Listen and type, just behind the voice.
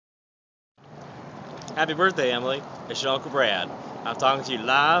Happy birthday, Emily. It's your Uncle Brad. I'm talking to you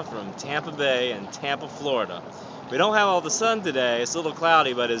live from Tampa Bay in Tampa, Florida. We don't have all the sun today. It's a little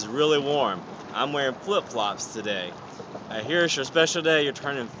cloudy, but it's really warm. I'm wearing flip-flops today. Here's your special day. You're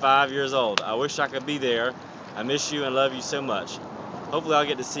turning 5 years old. I wish I could be there. I miss you and love you so much. Hopefully I'll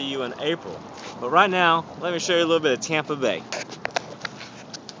get to see you in April. But right now, let me show you a little bit of Tampa Bay.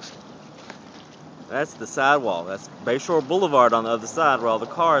 That's the sidewalk. That's Bayshore Boulevard on the other side where all the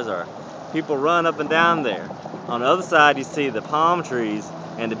cars are. People run up and down there. On the other side, you see the palm trees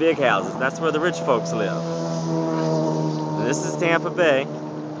and the big houses. That's where the rich folks live. And this is Tampa Bay.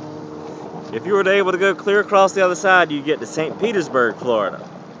 If you were able to go clear across the other side, you get to St. Petersburg, Florida.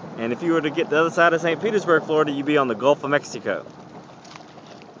 And if you were to get the other side of St. Petersburg, Florida, you'd be on the Gulf of Mexico.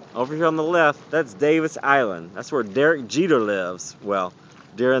 Over here on the left, that's Davis Island. That's where Derek Jeter lives. Well,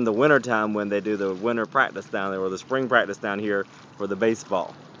 during the winter time when they do the winter practice down there, or the spring practice down here for the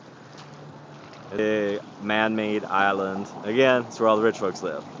baseball. A man-made island. Again, it's where all the rich folks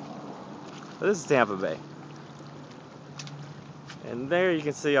live. But this is Tampa Bay. And there you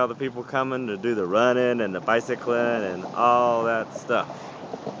can see all the people coming to do the running and the bicycling and all that stuff.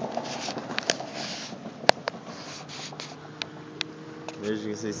 As you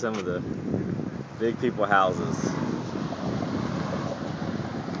can see some of the big people houses.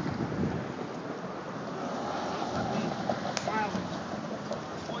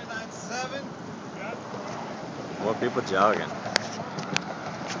 More people jogging.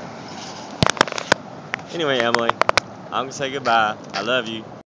 Anyway, Emily, I'm gonna say goodbye. I love you.